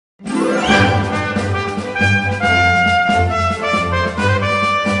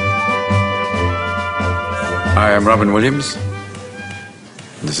Hi, I'm Robin Williams.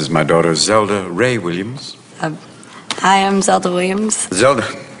 This is my daughter, Zelda Ray Williams. Hi, I'm Zelda Williams. Zelda,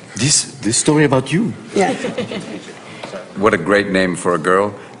 this story about you. Yeah. What a great name for a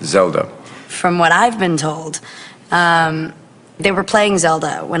girl, Zelda. From what I've been told, they were playing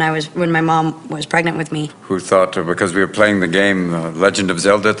Zelda when my mom was pregnant with me. Who thought, because we were playing the game Legend of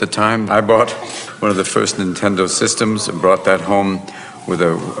Zelda at the time, I bought one of the first Nintendo systems and brought that home with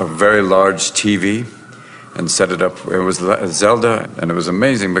a very large TV and set it up. It was Zelda, and it was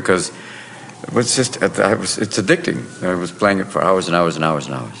amazing because it was just, it's addicting. I was playing it for hours and hours and hours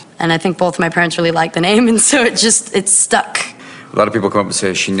and hours. And I think both my parents really liked the name, and so it stuck. A lot of people come up and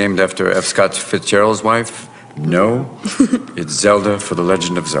say, is she named after F. Scott Fitzgerald's wife? No, it's Zelda for the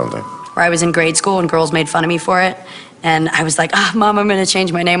Legend of Zelda. Where I was in grade school and girls made fun of me for it, and I was like, Mom, I'm gonna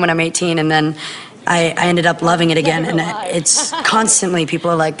change my name when I'm 18, and then I ended up loving it again, and it's constantly, people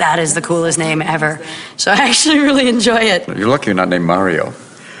are like, that is the coolest name ever. So I actually really enjoy it. You're lucky you're not named Mario,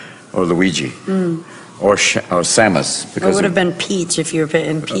 or Luigi, or Samus. It would have been Peach if you were,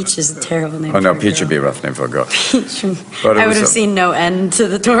 and Peach is a terrible name. Oh no, Peach would be a rough name for a girl. Peach. I would have seen no end to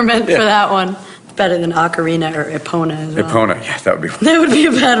the torment for that one. Better than Ocarina or Epona as well. Epona, yeah, that would be one. That would be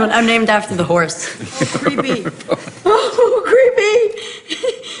a bad one. I'm named after the horse. Creepy. Oh, creepy.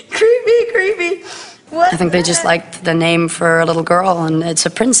 Creepy. What? I think they just liked the name for a little girl, and it's a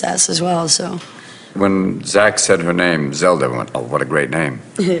princess as well, so. When Zach said her name, Zelda, we went, oh, what a great name.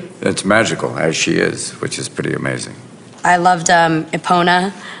 It's magical, as she is, which is pretty amazing. I loved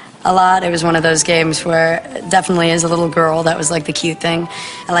Epona a lot. It was one of those games where, definitely as a little girl, that was like the cute thing.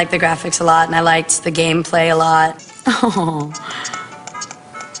 I liked the graphics a lot, and I liked the gameplay a lot. Oh,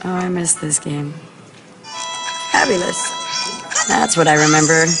 I miss this game. Fabulous. That's what I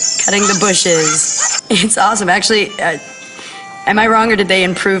remember, cutting the bushes. It's awesome. Actually, am I wrong, or did they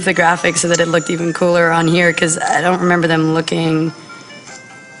improve the graphics so that it looked even cooler on here? Because I don't remember them looking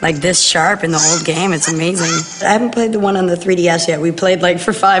like this sharp in the old game. It's amazing. I haven't played the one on the 3DS yet. We played like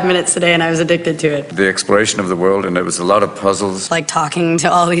for 5 minutes today, and I was addicted to it. The exploration of the world, and it was a lot of puzzles. Like talking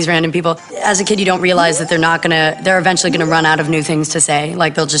to all these random people. As a kid, you don't realize that they're eventually gonna run out of new things to say.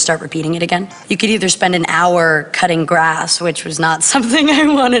 Like they'll just start repeating it again. You could either spend an hour cutting grass, which was not something I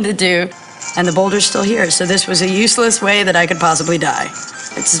wanted to do, and the boulder's still here, so this was a useless way that I could possibly die.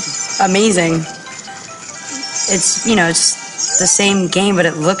 It's amazing. It's, it's the same game, but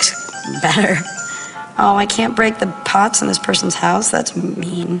it looks better. Oh, I can't break the pots in this person's house? That's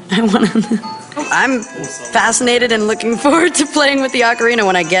mean. I'm fascinated and looking forward to playing with the ocarina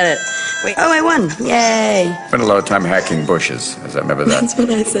when I get it. Wait, oh, I won. Yay. Spent a lot of time hacking bushes, as I remember that. That's what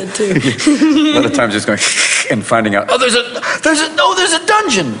I said, too. A lot of time just going and finding out, there's a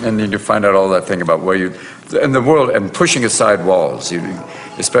dungeon! And then you find out all that thing about where you, in the world, and pushing aside walls.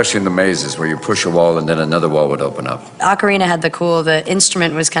 Especially in the mazes where you push a wall and then another wall would open up. Ocarina had the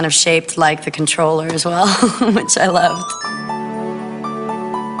instrument was kind of shaped like the controller as well, which I loved.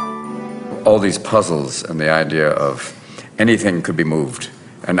 All these puzzles and the idea of anything could be moved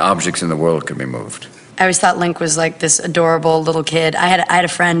and objects in the world could be moved. I always thought Link was like this adorable little kid. I had a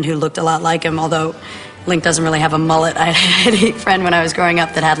friend who looked a lot like him, although Link doesn't really have a mullet. I had a friend when I was growing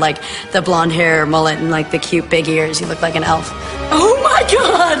up that had like the blonde hair mullet and like the cute big ears. He looked like an elf. Oh my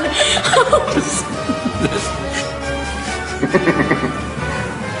God!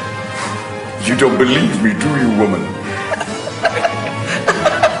 You don't believe me, do you, woman?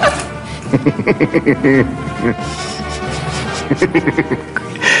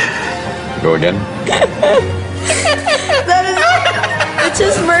 Go again? It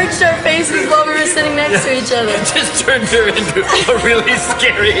just merged our faces while we were sitting next to each other. It just turned her into a really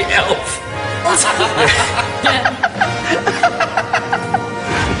scary elf.